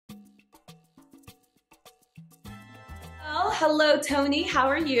Well, hello, Tony. How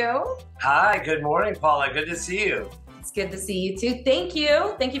are you? Hi, good morning, Paula. Good to see you. It's good to see you too. Thank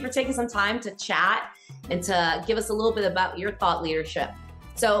you. Thank you for taking some time to chat and to give us a little bit about your thought leadership.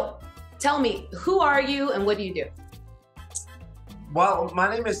 So tell me, who are you and what do you do? Well,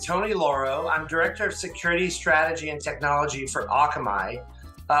 my name is Tony Lauro. I'm Director of Security, Strategy, and Technology for Akamai.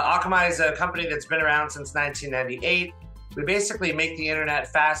 Akamai is a company that's been around since 1998. We basically make the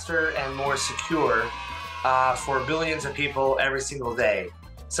internet faster and more secure for billions of people every single day.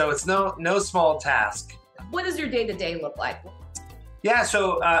 So it's no small task. What does your day-to-day look like? Yeah,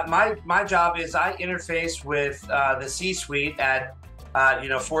 so my job is I interface with the C-suite at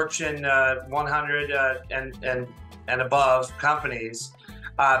Fortune 100 and above companies,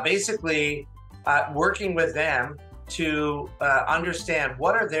 basically working with them to understand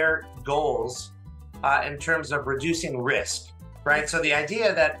what are their goals in terms of reducing risk, right? So the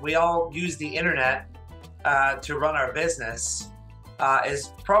idea that we all use the internet to run our business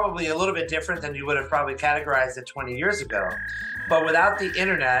is probably a little bit different than you would have probably categorized it 20 years ago. But without the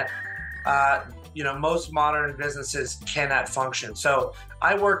internet, most modern businesses cannot function. So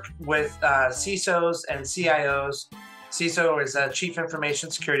I work with CISOs and CIOs. CISO is a Chief Information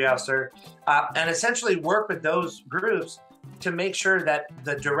Security Officer, and essentially work with those groups to make sure that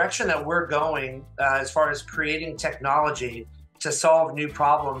the direction that we're going as far as creating technology to solve new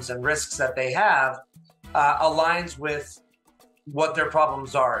problems and risks that they have aligns with what their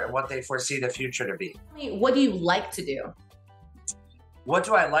problems are and what they foresee the future to be. What do you like to do? What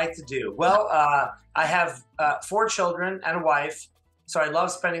do I like to do? Well, I have 4 children and a wife, so I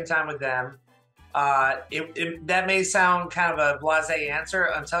love spending time with them. That may sound kind of a blasé answer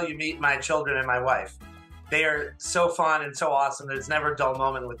until you meet my children and my wife. They are so fun and so awesome. There's never a dull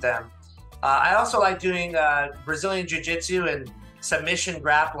moment with them. I also like doing Brazilian Jiu Jitsu and submission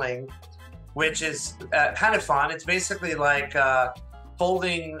grappling, which is kind of fun. It's basically like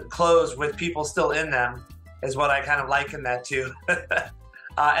folding clothes with people still in them is what I kind of liken that to.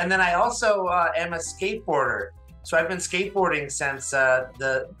 And then I also am a skateboarder. So I've been skateboarding since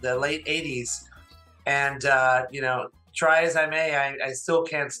the late 80s. And, try as I may, I still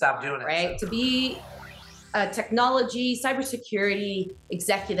can't stop doing it. Right. To be a technology, cybersecurity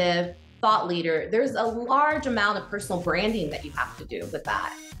executive, thought leader, there's a large amount of personal branding that you have to do with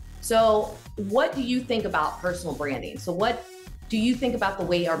that. So what do you think about personal branding? So what do you think about the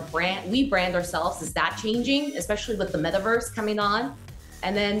way we brand ourselves? Is that changing, especially with the metaverse coming on?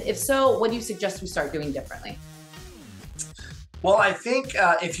 And then if so, what do you suggest we start doing differently? Well, I think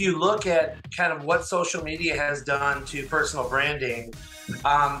if you look at kind of what social media has done to personal branding,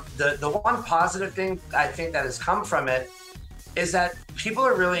 the one positive thing I think that has come from it is that people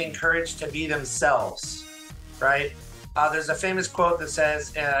are really encouraged to be themselves, right? There's a famous quote that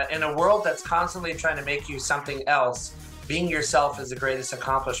says, in a world that's constantly trying to make you something else, being yourself is the greatest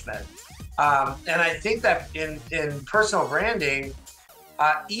accomplishment. And I think that in personal branding,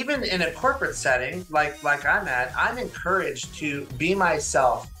 even in a corporate setting, like I'm at, I'm encouraged to be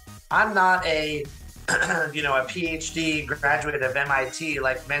myself. I'm not a PhD graduate of MIT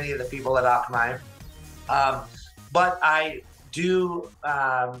like many of the people at Akamai, but I do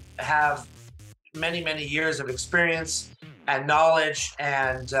have many years of experience and knowledge,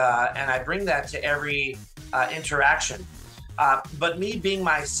 and I bring that to every interaction. But me being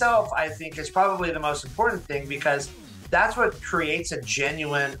myself, I think, is probably the most important thing, because that's what creates a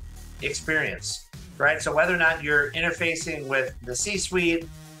genuine experience, right? So whether or not you're interfacing with the C-suite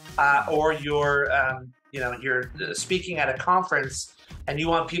or you're speaking at a conference and you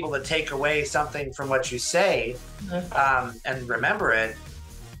want people to take away something from what you say and remember it,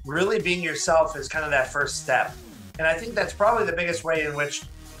 really being yourself is kind of that first step. And I think that's probably the biggest way in which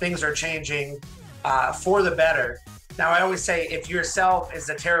things are changing for the better. Now, I always say if yourself is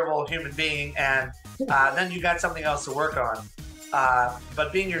a terrible human being, and then you got something else to work on.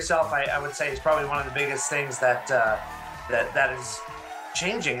 But being yourself, I would say, is probably one of the biggest things that is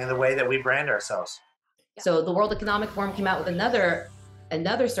changing in the way that we brand ourselves. So the World Economic Forum came out with another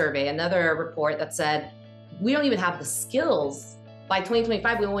survey, another report that said we don't even have the skills. By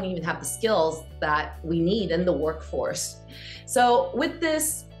 2025, we won't even have the skills that we need in the workforce. So with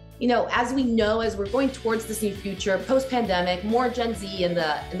this, as we know, as we're going towards this new future, post-pandemic, more Gen Z in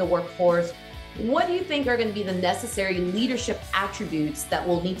the workforce, what do you think are going to be the necessary leadership attributes that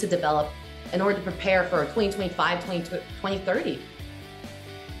we'll need to develop in order to prepare for 2025, 2030?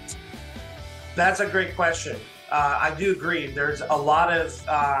 That's a great question. I do agree. There's a lot of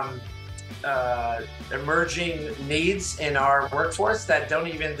emerging needs in our workforce that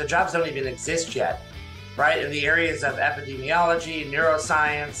the jobs don't even exist yet, right? In the areas of epidemiology,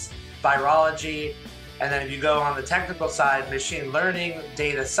 neuroscience, virology, And then if you go on the technical side, machine learning,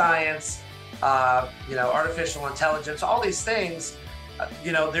 data science, artificial intelligence, all these things,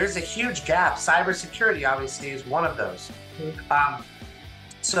 there's a huge gap. Cybersecurity obviously is one of those. Mm-hmm.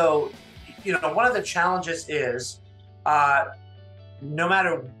 So one of the challenges is no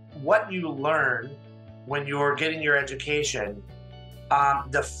matter what you learn when you're getting your education,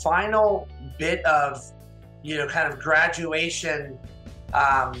 the final bit of, kind of graduation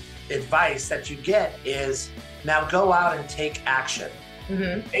advice that you get is now go out and take action.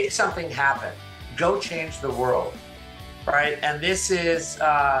 Mm-hmm. Make something happen. Go change the world, right? And this is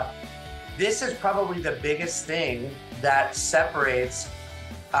probably the biggest thing that separates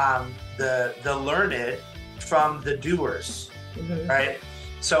the learned from the doers, mm-hmm. right?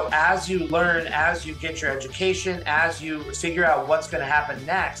 So as you learn, as you get your education, as you figure out what's going to happen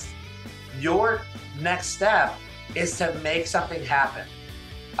next, your next step is to make something happen.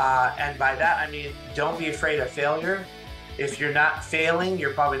 And by that, I mean, don't be afraid of failure. If you're not failing,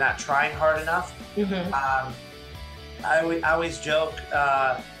 you're probably not trying hard enough. Mm-hmm. I always joke,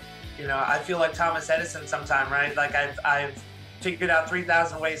 I feel like Thomas Edison sometime, right? Like I've figured out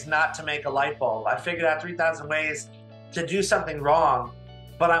 3,000 ways not to make a light bulb. I figured out 3,000 ways to do something wrong,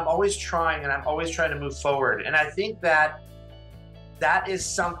 but I'm always trying, and I'm always trying to move forward. And I think that is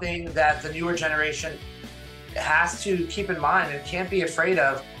something that the newer generation has to keep in mind and can't be afraid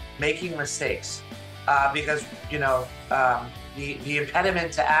of making mistakes, because the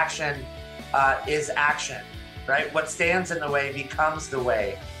impediment to action is action, right? What stands in the way becomes the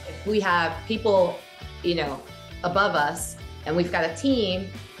way. If we have people, above us, and we've got a team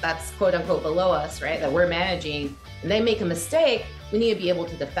that's quote unquote below us, right, that we're managing, and they make a mistake, we need to be able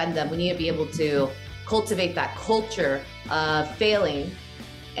to defend them. We need to be able to cultivate that culture of failing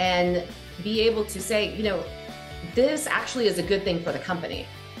and be able to say, this actually is a good thing for the company.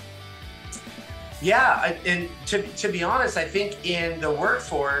 Yeah, and to be honest, I think in the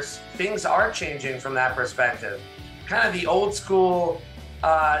workforce, things are changing from that perspective. Kind of the old school,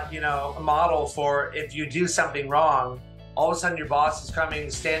 model for if you do something wrong, all of a sudden your boss is coming,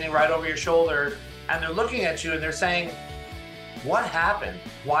 standing right over your shoulder, and they're looking at you and they're saying, what happened?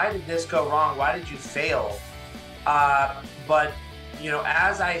 Why did this go wrong? Why did you fail? But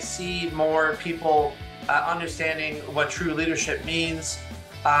as I see more people understanding what true leadership means,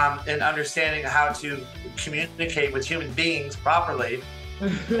 and understanding how to communicate with human beings properly,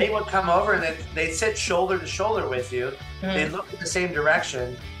 they would come over and they'd sit shoulder to shoulder with you. They look in the same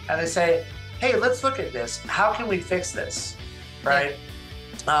direction and they say, hey, let's look at this. How can we fix this, right?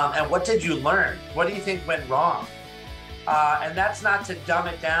 And what did you learn? What do you think went wrong? And that's not to dumb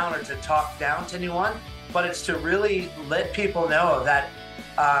it down or to talk down to anyone, but it's to really let people know that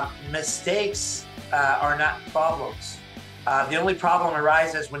mistakes are not problems. The only problem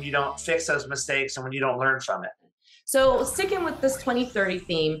arises when you don't fix those mistakes and when you don't learn from it. So sticking with this 2030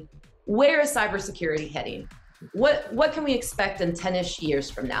 theme, where is cybersecurity heading? What can we expect in 10-ish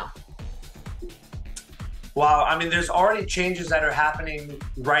years from now? Well, I mean, there's already changes that are happening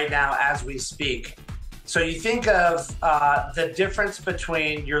right now as we speak. So you think of the difference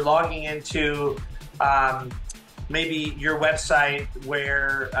between you're logging into maybe your website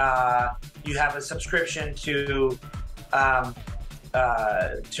where you have a subscription to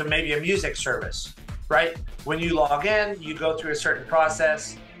maybe a music service, right? When you log in, you go through a certain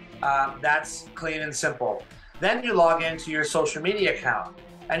process. That's clean and simple. Then you log into your social media account,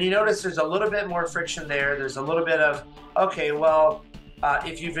 and you notice there's a little bit more friction there. There's a little bit of, okay, well,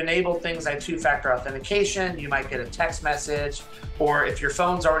 if you've enabled things like two-factor authentication, you might get a text message, or if your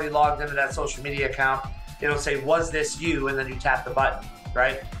phone's already logged into that social media account, it'll say, was this you? And then you tap the button,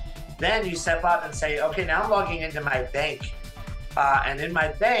 right? Then you step up and say, okay, now I'm logging into my bank. And in my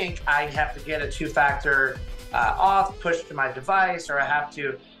bank, I have to get a two-factor auth pushed to my device, or I have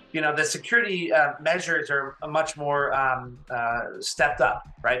to, the security measures are much more stepped up,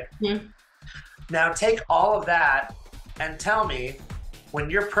 right? Yeah. Now take all of that and tell me, when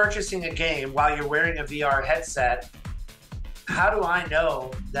you're purchasing a game while you're wearing a VR headset, how do I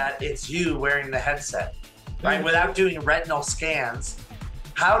know that it's you wearing the headset, right? Without doing retinal scans,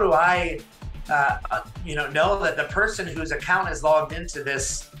 how do I, know that the person whose account is logged into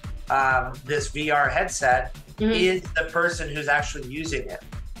this this VR headset is the person who's actually using it,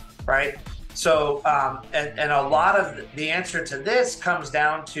 right? So, and a lot of the answer to this comes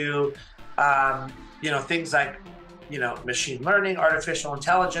down to, things like, machine learning, artificial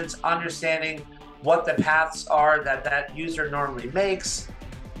intelligence, understanding what the paths are that user normally makes,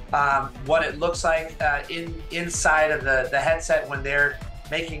 what it looks like inside of the headset when they're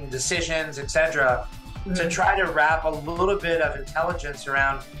making decisions, etc., to try to wrap a little bit of intelligence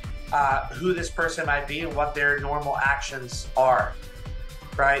around who this person might be and what their normal actions are,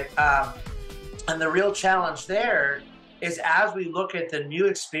 right? And the real challenge there is, as we look at the new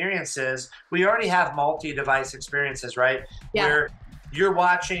experiences, we already have multi-device experiences, right? Yeah. Where you're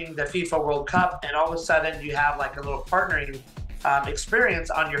watching the FIFA World Cup and all of a sudden you have like a little partnering experience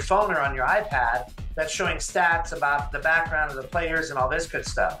on your phone or on your iPad that's showing stats about the background of the players and all this good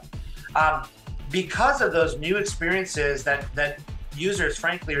stuff. Because of those new experiences that users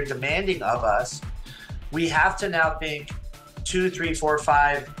frankly are demanding of us, we have to now think 2, 3, 4,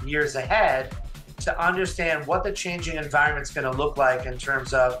 5 years ahead to understand what the changing environment's going to look like in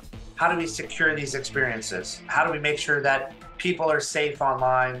terms of how do we secure these experiences? How do we make sure that people are safe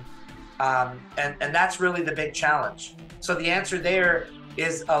online? And that's really the big challenge. So the answer there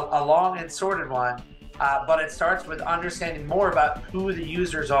is a long and sorted one, but it starts with understanding more about who the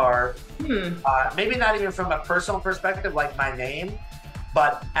users are. Maybe not even from a personal perspective, like my name,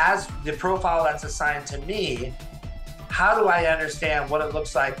 but as the profile that's assigned to me, how do I understand what it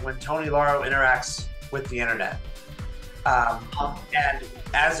looks like when Tony Lauro interacts with the internet? And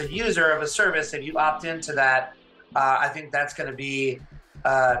as a user of a service, if you opt into that, I think that's going to be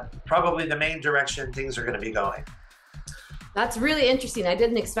probably the main direction things are going to be going. That's really interesting. I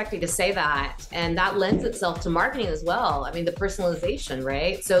didn't expect you to say that. And that lends itself to marketing as well. I mean, the personalization,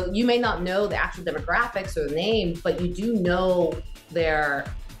 right? So you may not know the actual demographics or the name, but you do know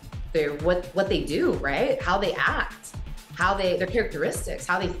what they do, right? How they act, their characteristics,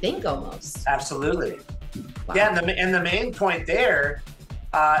 how they think almost. Absolutely. Wow. Yeah, and the main point there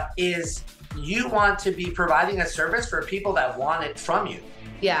is you want to be providing a service for people that want it from you.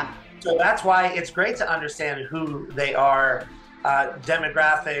 Yeah. So that's why it's great to understand who they are,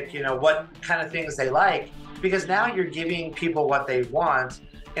 demographic, what kind of things they like, because now you're giving people what they want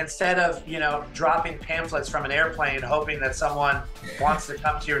instead of, dropping pamphlets from an airplane hoping that someone wants to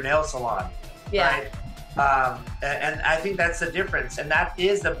come to your nail salon. Yeah. Right? And I think that's the difference. And that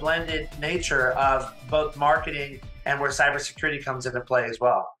is the blended nature of both marketing and where cybersecurity comes into play as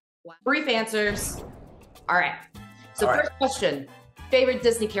well. Brief answers. All right. So All right. First question, favorite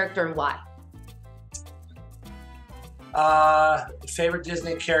Disney character and why? Favorite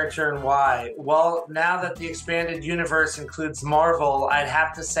Disney character and why? Well, now that the expanded universe includes Marvel, I'd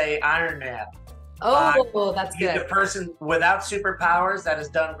have to say Iron Man. Oh, that's He's good. the person without superpowers that has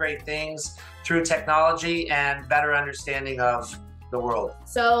done great things through technology and better understanding of the world.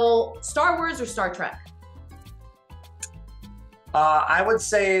 So Star Wars or Star Trek? I would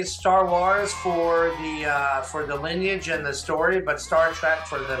say Star Wars for the lineage and the story, but Star Trek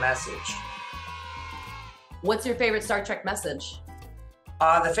for the message. What's your favorite Star Trek message?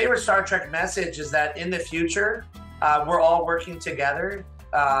 The favorite Star Trek message is that in the future, we're all working together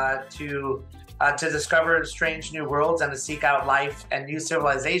to discover strange new worlds and to seek out life and new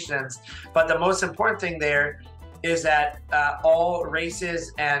civilizations. But the most important thing there is that all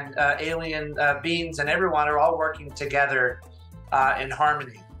races and alien beings and everyone are all working together in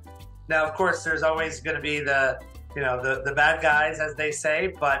harmony. Now, of course, there's always going to be the bad guys, as they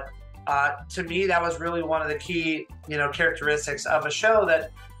say, but to me, that was really one of the key, characteristics of a show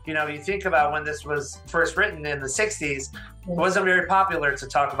that, you think about when this was first written in the 60s, it wasn't very popular to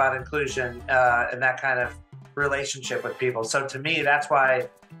talk about inclusion and that kind of relationship with people. So to me, that's why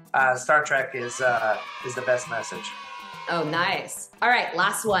Star Trek is the best message. Oh, nice. All right,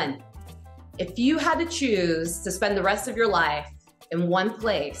 last one. If you had to choose to spend the rest of your life in one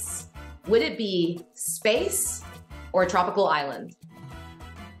place, would it be space or a tropical island?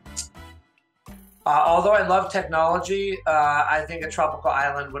 Although I love technology, I think a tropical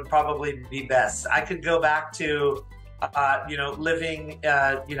island would probably be best. I could go back to, living,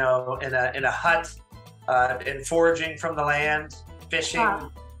 in a hut, and foraging from the land, fishing.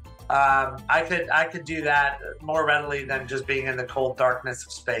 Wow. I could do that more readily than just being in the cold darkness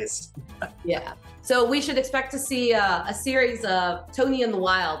of space. Yeah. So we should expect to see a series of Tony in the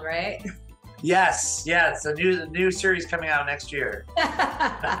Wild, right? Yes, it's a new series coming out next year.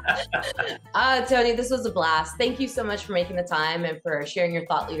 Tony, this was a blast. Thank you so much for making the time and for sharing your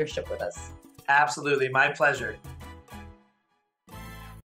thought leadership with us. Absolutely, my pleasure.